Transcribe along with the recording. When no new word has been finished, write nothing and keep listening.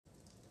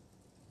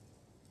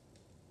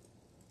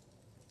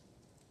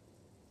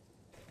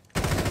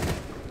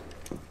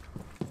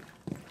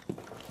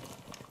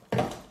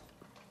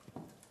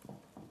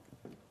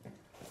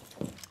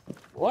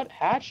What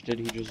hatch did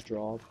he just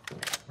drop?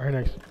 Right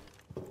next.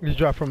 He just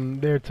dropped from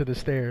there to the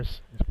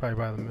stairs. He's probably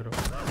by the middle.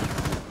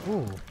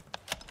 Ooh.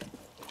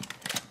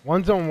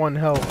 One's on 1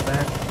 health,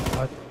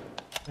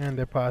 and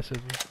they're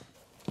possible.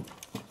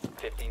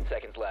 15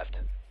 seconds left.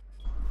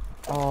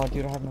 Oh,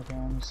 dude, I have no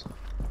guns.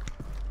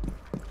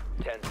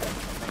 10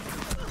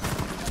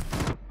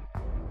 seconds.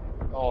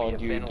 Oh,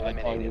 dude, I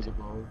thought he was a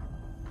bug.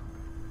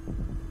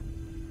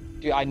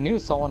 Dude, I knew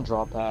someone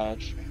dropped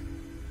hatch.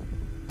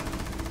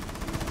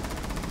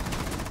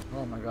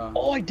 Oh my god.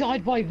 Oh, I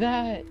died by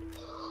that!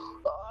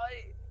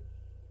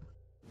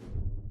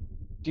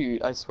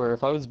 Dude, I swear,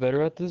 if I was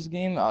better at this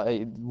game,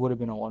 it would have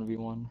been a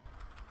 1v1.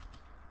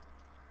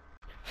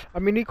 I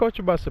mean, he caught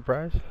you by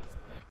surprise.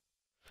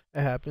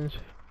 It happens.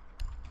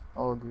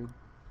 Oh, dude.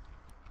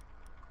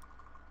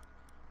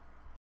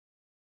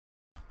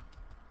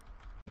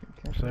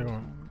 Second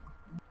one.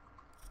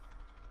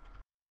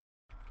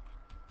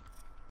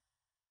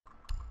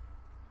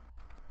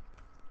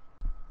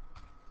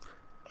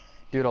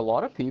 Dude, a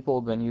lot of people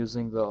have been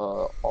using the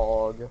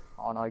AUG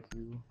on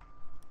IQ.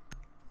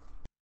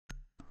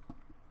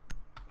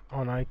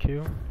 On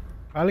IQ?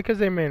 Probably because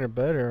they made it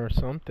better or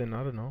something.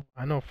 I don't know.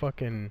 I know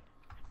fucking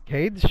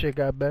Cade's shit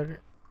got better.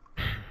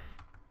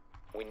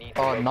 We need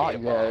Not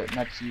yet.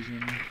 Next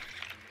season.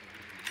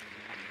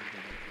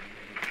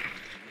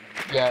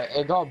 Yeah,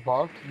 it got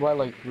buffed by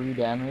like 3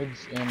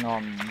 damage in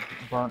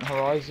Burnt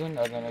Horizon,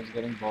 and then it's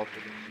getting buffed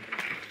again.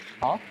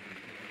 Huh?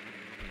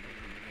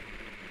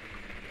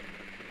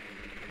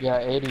 Yeah,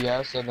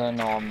 ADS, and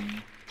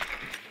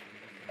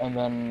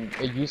then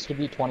it used to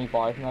be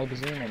 25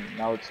 magazine, and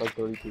now it's like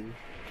 32. Be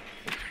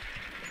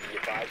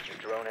advised your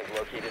drone has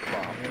located a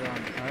bomb.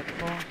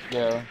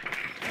 Yeah.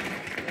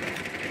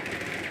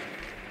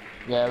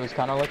 Yeah, it was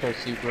kind of like a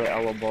secret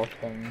Ella buff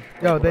thing.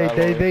 Yo, Like,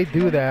 they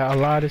do that. A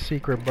lot of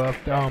secret buff.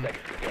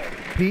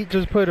 Pete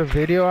just put a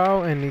video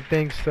out, and he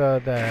thinks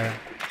that.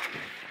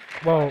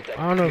 Well,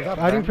 I don't know.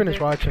 I didn't finish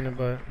watching it,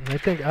 but I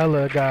think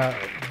Ella got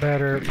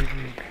better.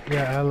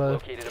 Yeah, Ella.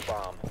 Located a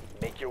bomb.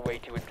 Make your way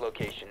to its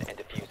location and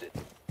defuse it.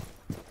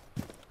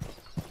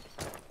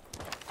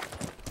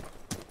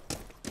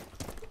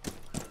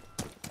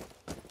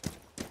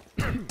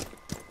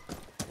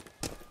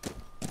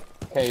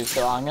 Okay,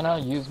 so I'm gonna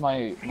use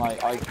my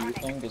IQ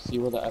thing to see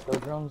where the echo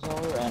drones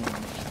are, and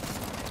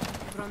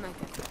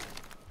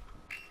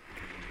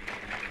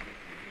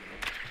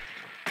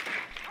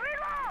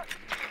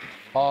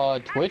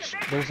Twitch,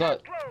 there's a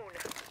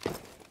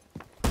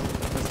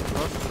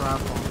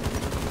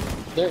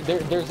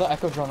there's an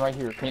echo drone right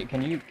here.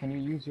 Can you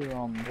use your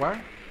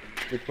Where?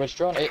 your Twitch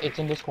drone? It's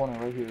in this corner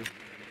right here.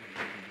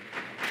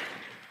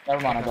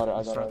 Never mind, I got it.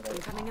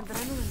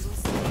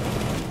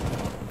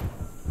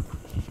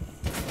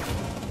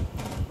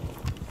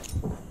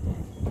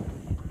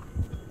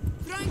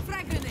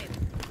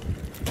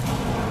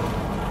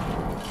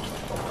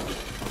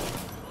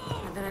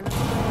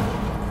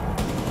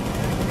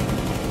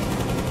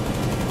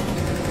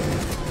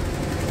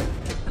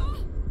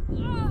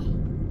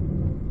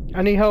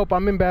 I need help.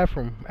 I'm in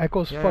bathroom.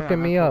 Echo's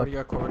fucking me up.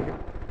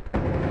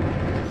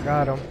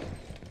 Got him.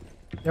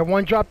 Yeah,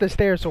 one dropped the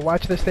stairs, so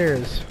watch the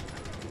stairs.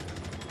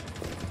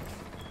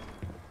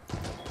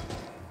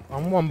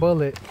 I'm 1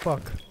 bullet.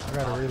 Fuck. I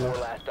gotta reload.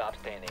 Last stop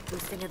standing.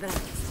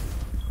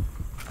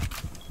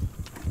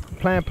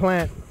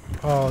 Plant.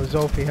 Oh,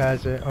 Zophie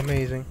has it.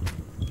 Amazing.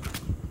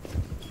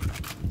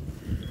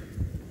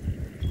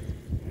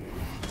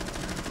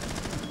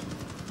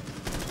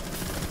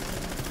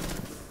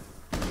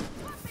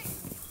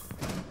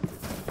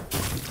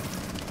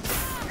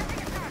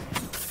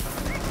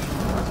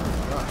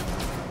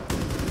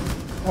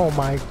 Oh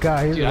my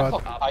god, he's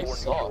about I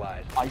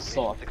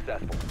saw.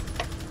 Successful.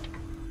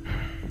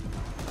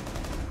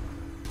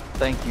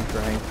 Thank you,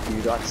 Frank,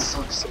 dude, I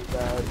suck so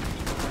bad.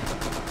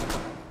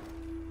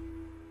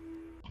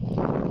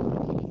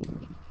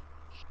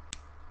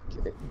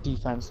 Okay,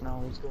 defense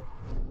now, let's go.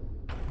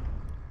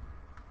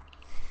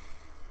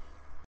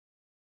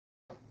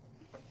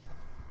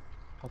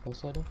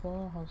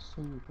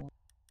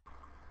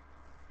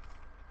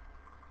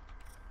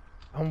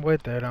 I'm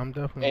with it. I'm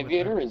definitely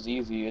Aviator with is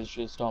easy, it's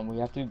just we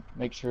have to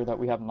make sure that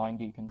we have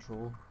 9D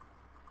control.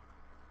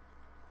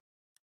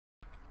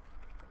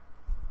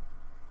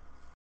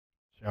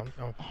 it.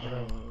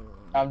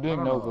 I'm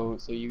doing no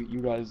vote, so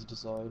you guys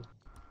decide.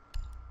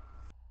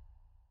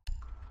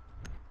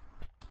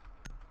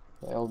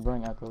 Okay, I'll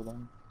bring Echo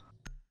then.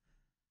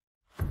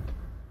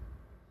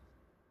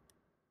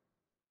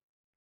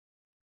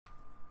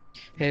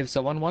 Hey, if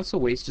someone wants to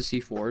waste a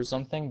C4 or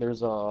something,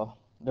 there's a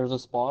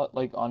spot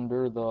like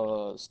under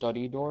the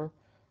study door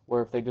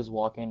where if they just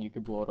walk in, you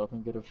could blow it up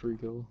and get a free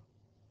kill.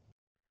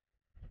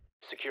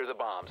 Secure the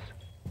bombs.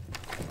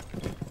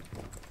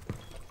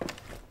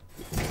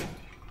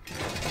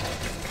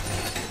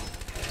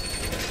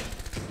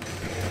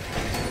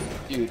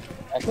 Dude,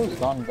 Echo's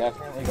gun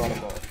definitely got a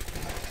ball.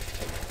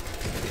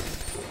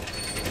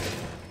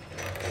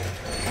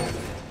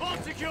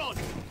 Bomb secured.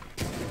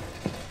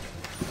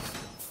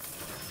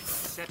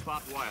 Set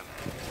Top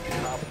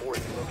 4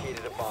 has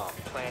located a bomb.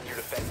 Plan your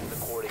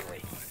defenses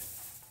accordingly.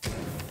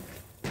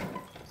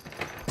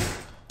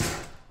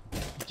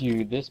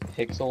 Dude, this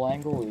pixel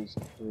angle is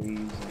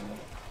crazy.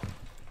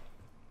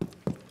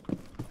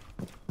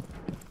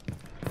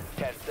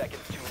 10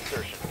 seconds to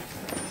insertion.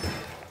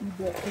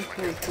 That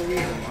pixel is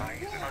crazy.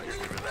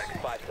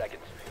 5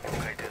 seconds.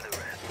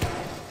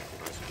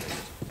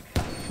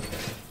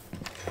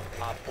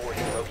 Op 4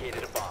 has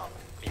located a bomb.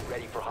 Be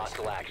ready for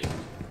hostile action.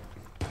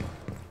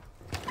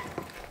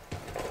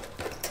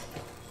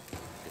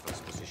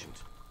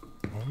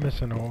 I'm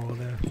missing all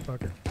there.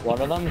 Fuck it. One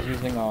of them is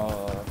using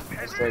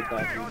a strike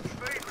package.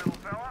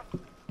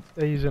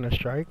 They're using a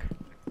strike?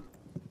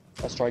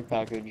 A strike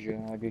package,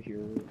 yeah, I could hear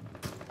it.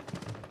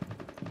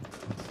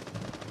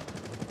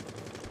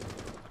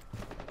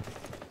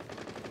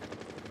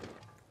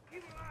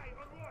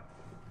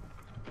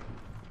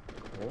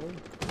 Really?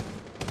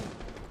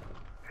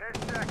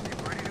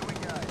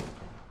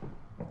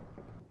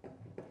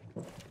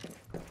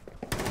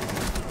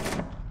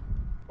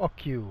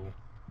 Fuck you.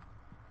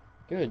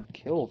 Good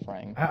kill,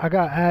 Frank. I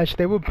got Ash.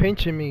 They were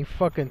pinching me.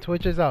 Fucking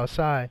Twitch is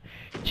outside.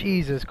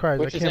 Jesus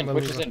Christ, I can't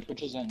believe it.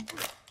 Twitch is in.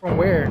 From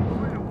where?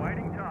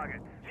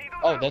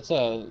 Oh, that's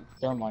a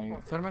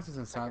thermite. Thermite is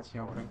inside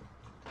here, okay.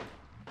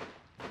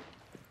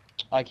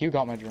 IQ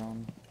got my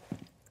drone.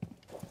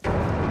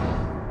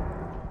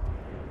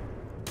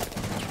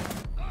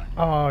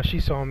 Oh, she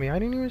saw me. I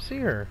didn't even see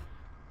her.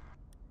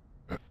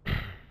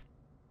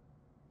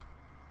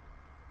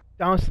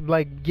 Down,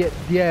 like,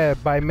 yeah,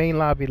 by main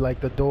lobby, like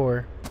the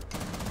door.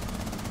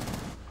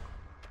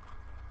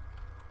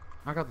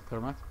 I got the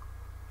thermite.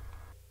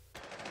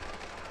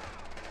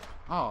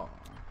 Oh,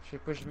 she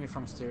pushed me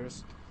from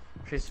stairs.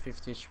 She's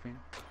 50 HP.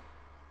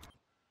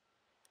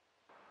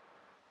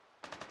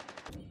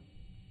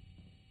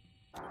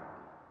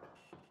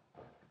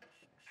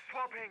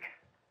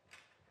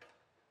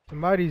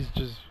 Somebody's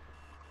just.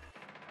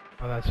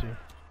 Oh, that's you.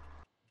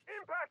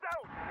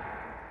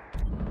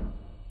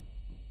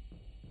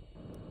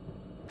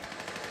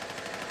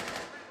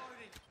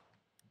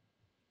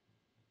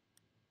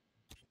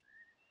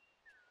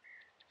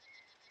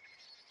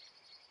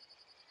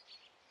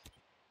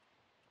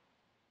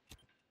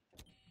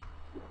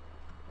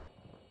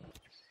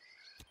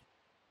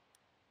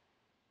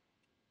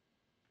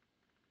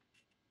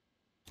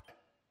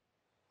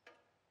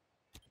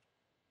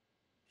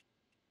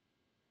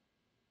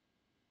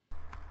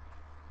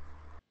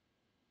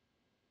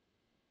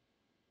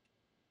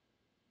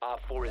 Op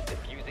 4 is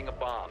defusing a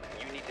bomb.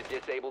 You need to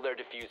disable their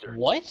diffuser.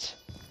 What?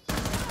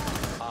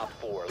 Op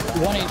 4.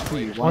 1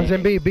 HP. One's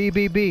in B, B,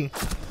 B, B.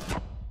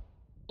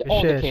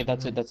 Oh, Shit. okay,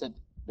 that's it, that's it.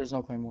 There's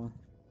no claymore.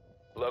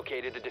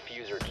 Located the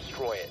diffuser.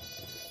 Destroy it.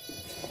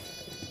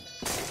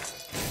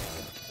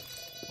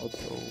 Let's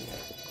go.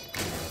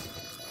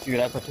 Dude,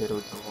 I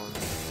potatoed so hard.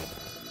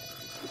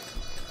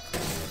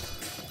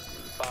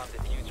 Bomb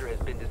diffuser has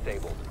been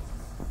disabled.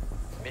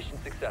 Mission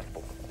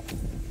successful.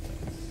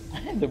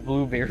 The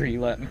blueberry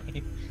let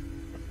me.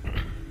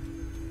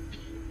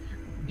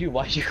 Dude,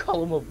 why'd you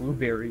call him a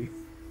blueberry?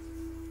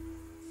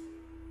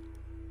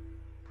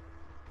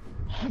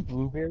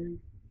 Blueberry?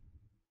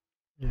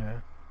 Yeah.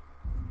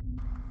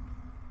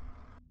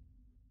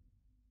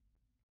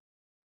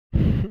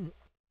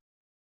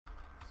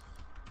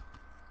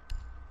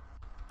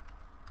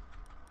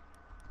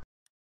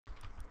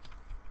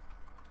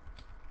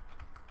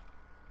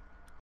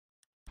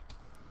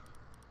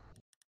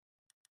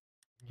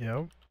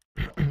 Yep.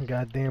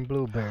 Goddamn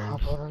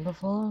blueberries.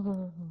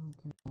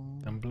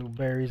 Them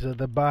blueberries are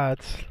the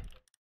bots.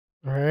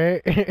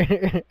 Right?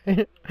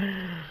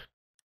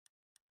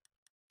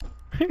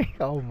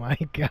 Oh my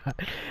god.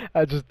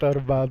 I just thought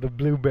about the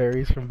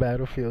blueberries from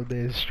Battlefield.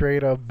 They're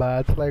straight up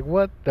bots. Like,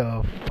 what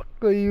the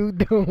fuck are you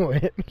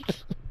doing?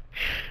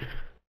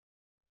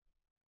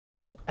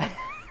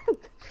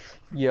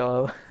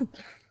 Yo,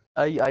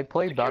 I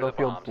played Secure the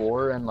Battlefield bombs.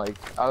 4 and like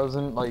I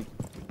wasn't like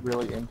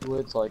really into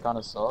it, so I kind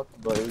of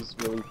sucked. But it was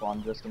really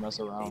fun just to mess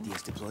around. Yeah,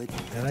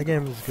 that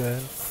game was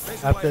good.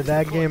 After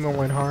that game, I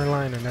went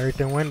hardline and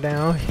everything went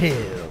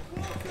downhill.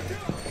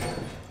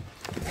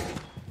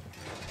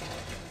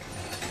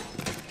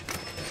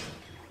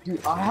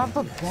 Dude, I have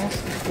the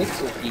best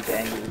pixel peek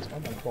angles. Oh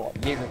my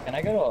god, Jaeger, can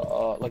I get a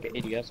like an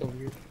ADS over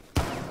here?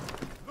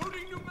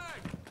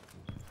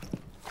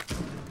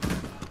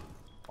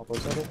 How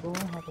was that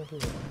over? How was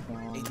it?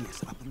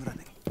 ADS up and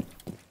running.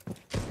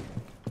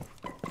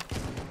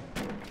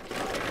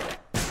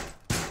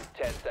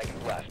 10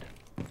 seconds left.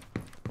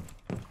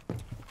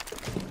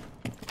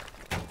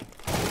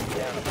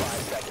 Down to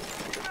 5 seconds.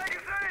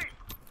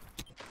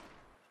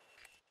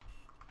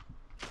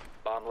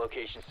 Bomb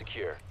location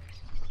secure.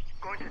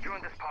 Going to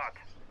join this pod.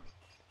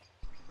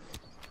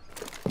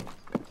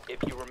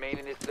 If you remain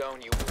in this zone,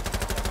 you have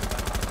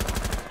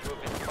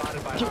been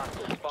spotted by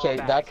hostiles. Fall Okay,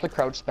 back. that's the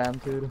crouch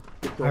spam, dude.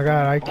 I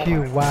got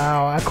IQ.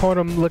 Wow, I caught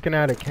him looking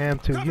at a cam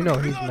too. You know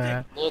he's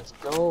mad. Let's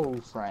go,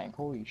 Frank.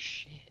 Holy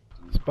shit.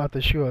 He's about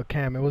to shoot a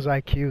cam. It was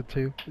IQ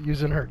too.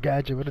 Using her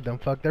gadget. What have done?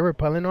 Fuck. They were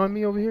pulling on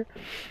me over here.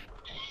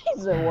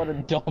 He said, what a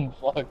dumb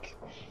fuck.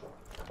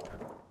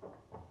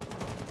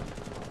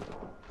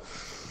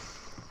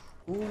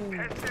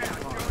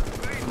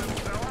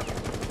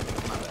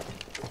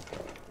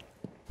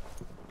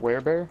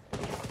 Where, Bear?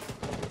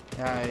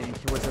 Yeah, he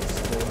was at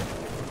school.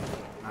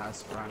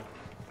 Nice, Frank.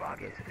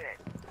 Bobby is set.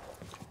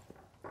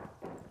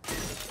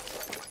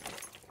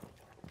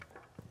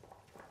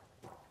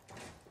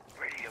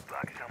 Ready to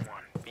block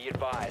someone. Be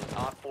advised,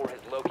 Op 4 has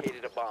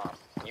located a bomb.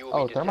 You will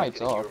Oh, be thermite's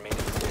detected if you off. remain in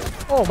the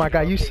zone. Oh my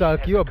god, you Location suck.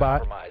 has You a been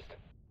bot. compromised.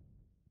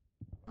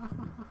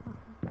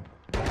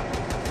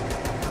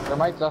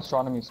 Thermite's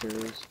astronomy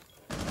series.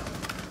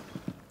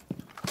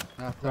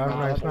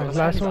 Nice.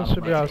 Last one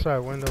should be outside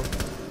window.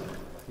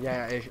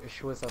 Yeah,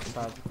 she was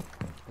outside.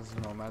 It's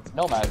Nomad.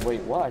 Nomad,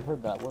 wait, what? I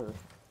heard that word.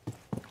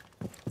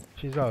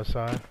 She's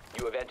outside.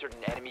 You have entered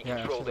an enemy Yeah,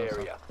 controlled she's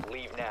area.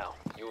 Leave now.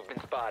 You have been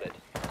spotted.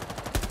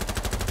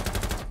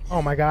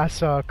 Oh my god, I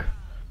suck.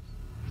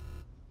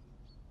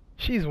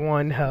 She's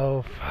 1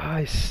 health.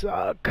 I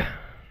suck.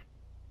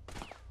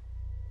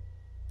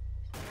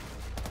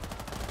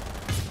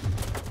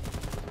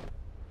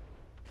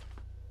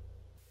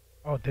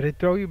 Oh, did it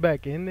throw you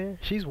back in there?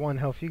 She's 1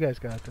 health. You guys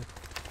got this.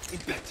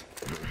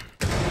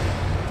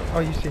 Oh,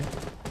 you see it.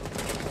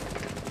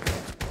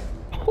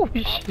 Oh Op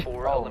shit.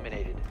 4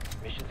 eliminated.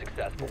 Mission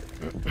successful.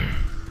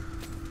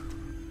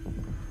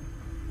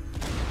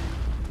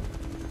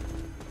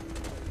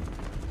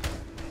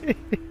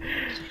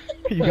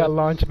 You got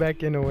launched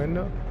back in the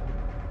window?